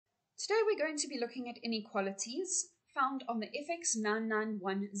Today we're going to be looking at inequalities found on the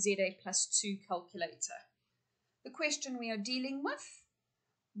fx-991ZA plus 2 calculator. The question we are dealing with,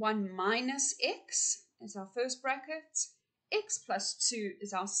 1 minus x is our first bracket, x plus 2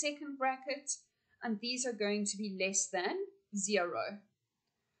 is our second bracket, and these are going to be less than 0.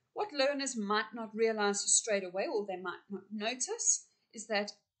 What learners might not realize straight away, or they might not notice, is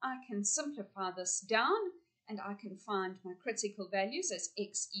that I can simplify this down and I can find my critical values as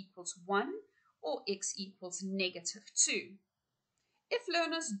x equals 1 or x equals negative 2. If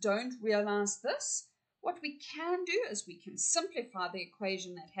learners don't realize this, what we can do is we can simplify the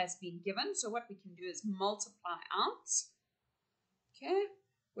equation that has been given. So what we can do is multiply out, okay,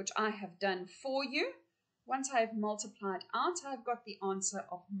 which I have done for you. Once I have multiplied out, I've got the answer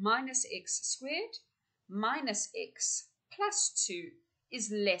of minus x squared minus x plus 2 is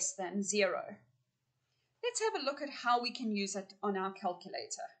less than 0. Let's have a look at how we can use it on our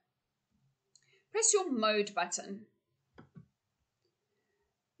calculator. Press your mode button.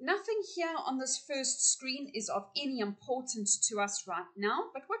 Nothing here on this first screen is of any importance to us right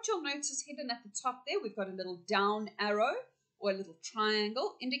now, but what you'll notice hidden at the top there, we've got a little down arrow or a little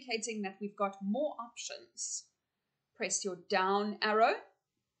triangle indicating that we've got more options. Press your down arrow,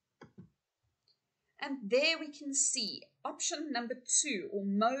 and there we can see option number 2 or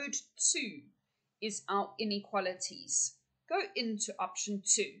mode 2 is our inequalities. Go into option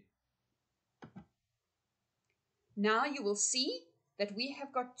 2. Now you will see that we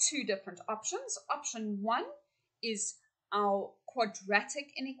have got two different options. Option 1 is our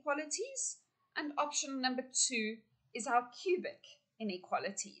quadratic inequalities, and option number 2 is our cubic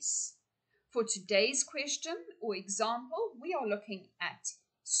inequalities. For today's question or example, we are looking at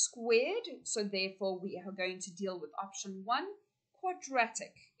squared, so therefore we are going to deal with option 1,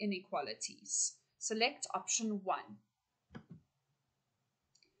 quadratic inequalities. Select option 1.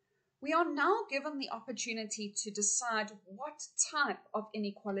 We are now given the opportunity to decide what type of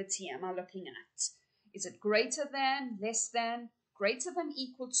inequality am I looking at. Is it greater than, less than, greater than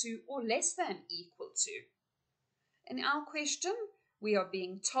equal to, or less than equal to? In our question, we are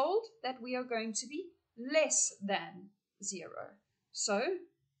being told that we are going to be less than 0. So,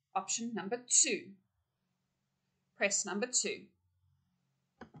 option number 2. Press number 2.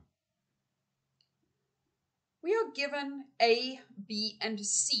 We are given A, B, and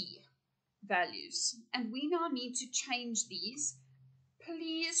C values, and we now need to change these.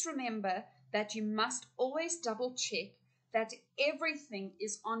 Please remember that you must always double check that everything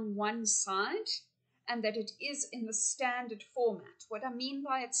is on one side and that it is in the standard format. What I mean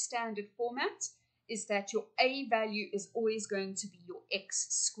by its standard format is that your A value is always going to be your x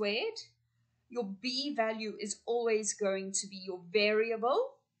squared, your B value is always going to be your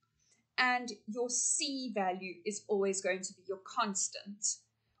variable, and your C value is always going to be your constant.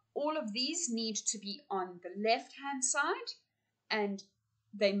 All of these need to be on the left-hand side, and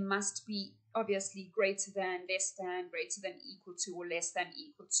they must be obviously greater than, less than, greater than, equal to, or less than,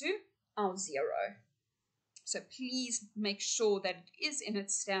 equal to our 0. So please make sure that it is in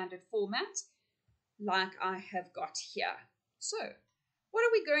its standard format, like I have got here. So what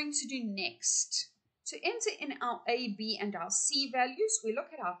are we going to do next? To enter in our A, B, and our C values, we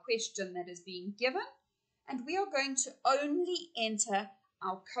look at our question that is being given, and we are going to only enter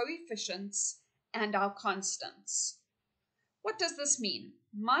our coefficients and our constants. What does this mean?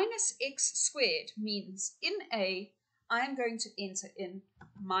 Minus x squared means in A, I am going to enter in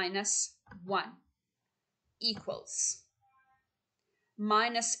minus 1 equals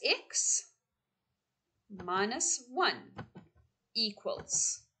minus x minus 1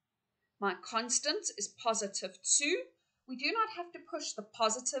 equals. My constant is positive 2. We do not have to push the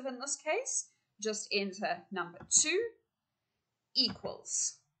positive in this case. Just enter number 2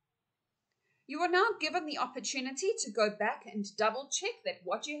 equals. You are now given the opportunity to go back and double check that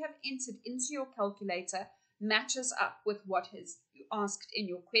what you have entered into your calculator matches up with what is asked in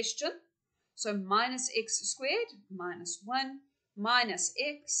your question. So minus x squared minus 1 minus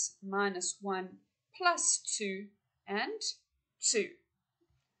x minus 1 plus 2 and 2.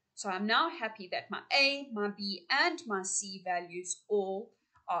 So I'm now happy that my A, my B, and my C values all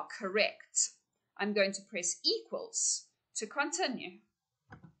are correct. I'm going to press equals to continue.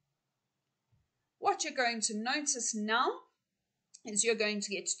 What you're going to notice now is you're going to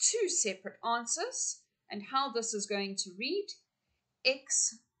get two separate answers, and how this is going to read: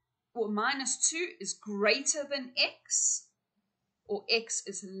 x or minus 2 is greater than x, or x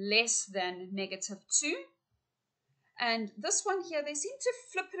is less than negative 2. And this one here, they seem to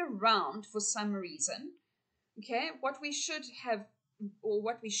flip it around for some reason. Okay, what we should have, or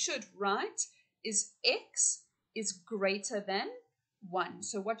what we should write is x is greater than 1.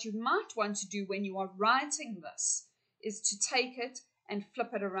 So what you might want to do when you are writing this is to take it and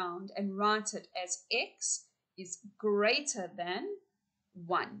flip it around and write it as x is greater than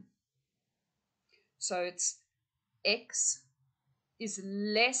 1. So it's x is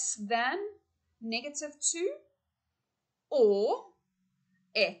less than -2, or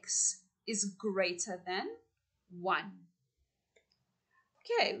x is greater than 1.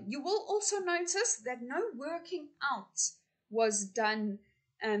 Okay, you will also notice that no working out was done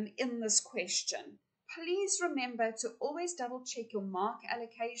in this question. Please remember to always double check your mark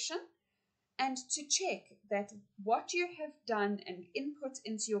allocation and to check that what you have done and input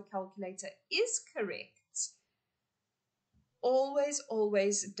into your calculator is correct.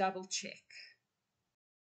 Always double check.